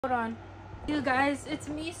Hold on. You guys, it's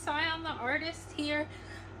me, Sion the artist here.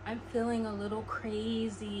 I'm feeling a little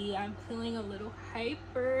crazy. I'm feeling a little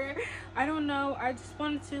hyper. I don't know. I just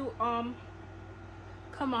wanted to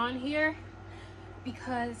come on here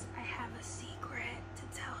because I have a secret to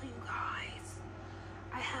tell you guys.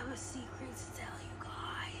 I have a secret to tell you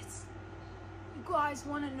guys. You guys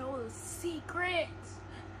want to know the secret?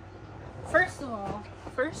 First of all,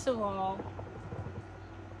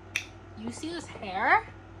 you see this hair?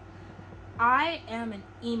 I am an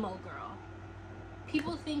emo girl.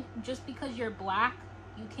 People think just because you're black,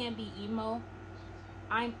 you can't be emo.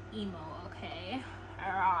 I'm emo, okay?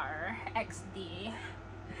 XD.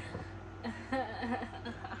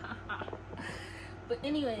 But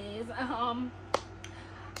anyways,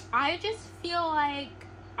 I just feel like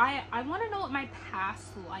I want to know what my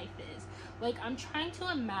past life is. Like, I'm trying to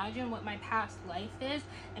imagine what my past life is,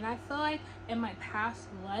 and I feel like in my past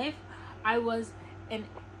life, I was an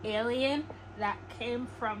alien that came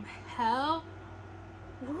from hell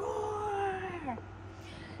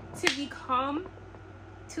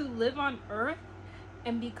to live on earth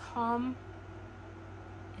and become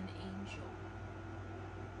an angel.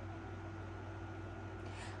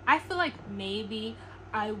 I feel like maybe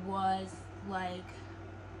I was like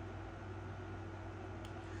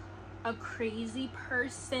a crazy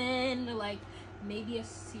person, like maybe a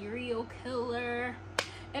serial killer.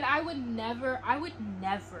 And I would never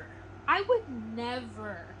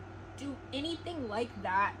do anything like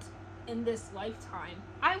that in this lifetime.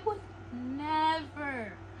 I would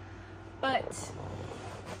never. But,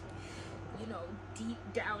 you know, deep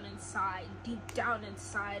down inside, deep down in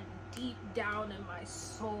my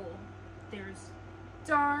soul, there's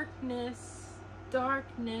darkness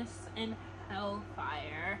and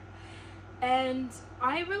hellfire. And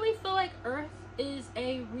I really feel like Earth is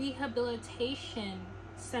a rehabilitation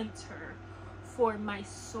center for my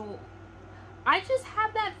soul. I just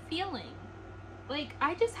have that feeling. Like,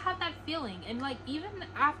 I just have that feeling. And, like, even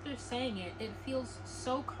after saying it, it feels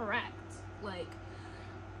so correct. Like,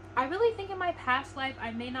 I really think in my past life,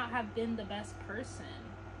 I may not have been the best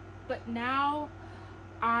person. But now,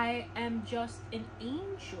 I am just an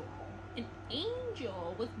angel. An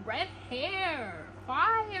angel with red hair.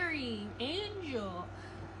 Fiery angel.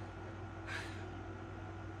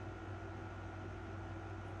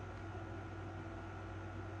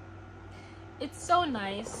 It's so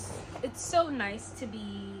nice. It's so nice to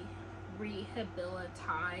be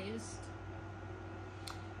rehabilitized.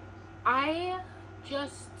 I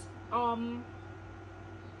just,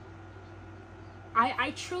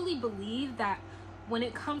 I truly believe that when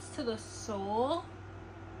it comes to the soul,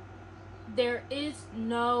 there is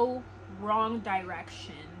no wrong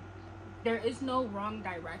direction. There is no wrong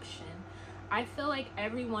direction. I feel like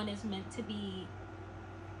everyone is meant to be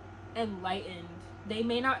enlightened. They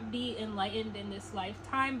may not be enlightened in this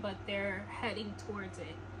lifetime, but they're heading towards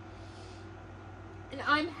it. And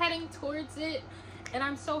I'm heading towards it, and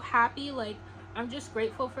I'm so happy. Like, I'm just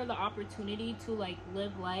grateful for the opportunity to, like,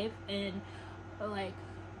 live life and, like,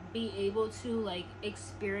 be able to, like,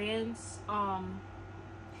 experience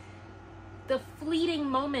the fleeting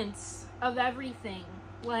moments of everything.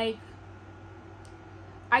 Like,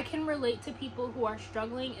 I can relate to people who are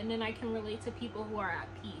struggling, and then I can relate to people who are at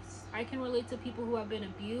peace. I can relate to people who have been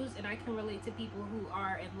abused, and I can relate to people who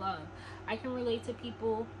are in love. I can relate to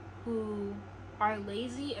people who are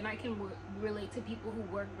lazy, and I can relate to people who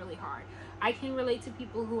work really hard. I can relate to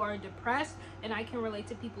people who are depressed, and I can relate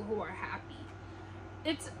to people who are happy.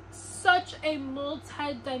 It's such a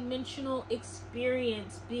multi-dimensional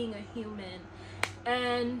experience being a human.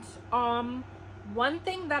 And one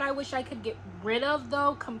thing that I wish I could get rid of,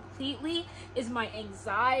 though, completely, is my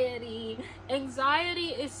anxiety. Anxiety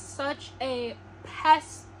is such a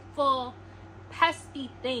pesty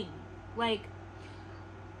thing. Like,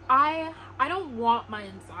 I don't want my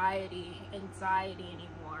anxiety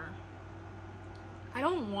anymore. I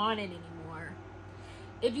don't want it anymore.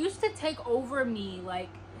 It used to take over me, like,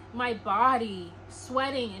 my body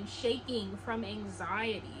sweating and shaking from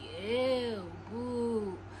anxiety. Ew,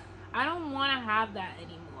 boo. I don't want to have that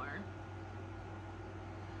anymore.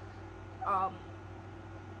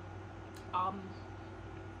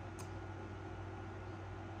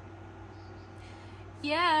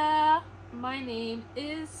 Yeah, my name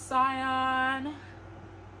is Sion.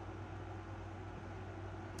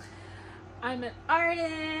 I'm an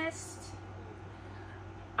artist.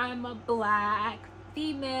 I'm a black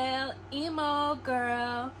female emo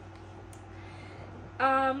girl.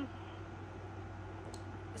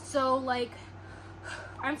 So, like,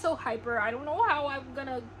 I'm so hyper. I don't know how I'm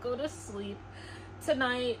gonna go to sleep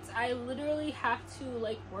tonight. I literally have to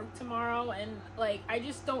like work tomorrow, and like I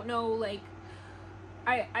just don't know, like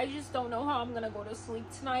I just don't know how I'm gonna go to sleep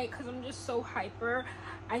tonight because I'm just so hyper.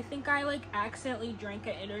 I think I like accidentally drank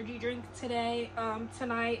an energy drink tonight,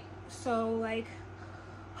 so like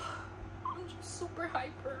I'm just super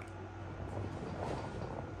hyper.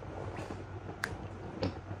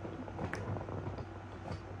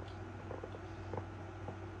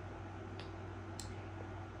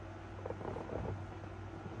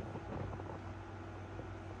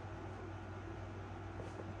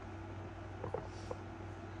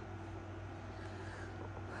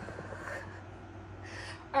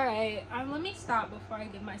 All right, let me stop before I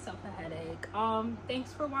give myself a headache.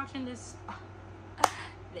 Thanks for watching this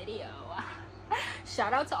video.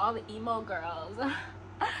 Shout out to all the emo girls.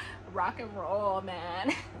 Rock and roll,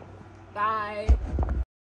 man. Bye.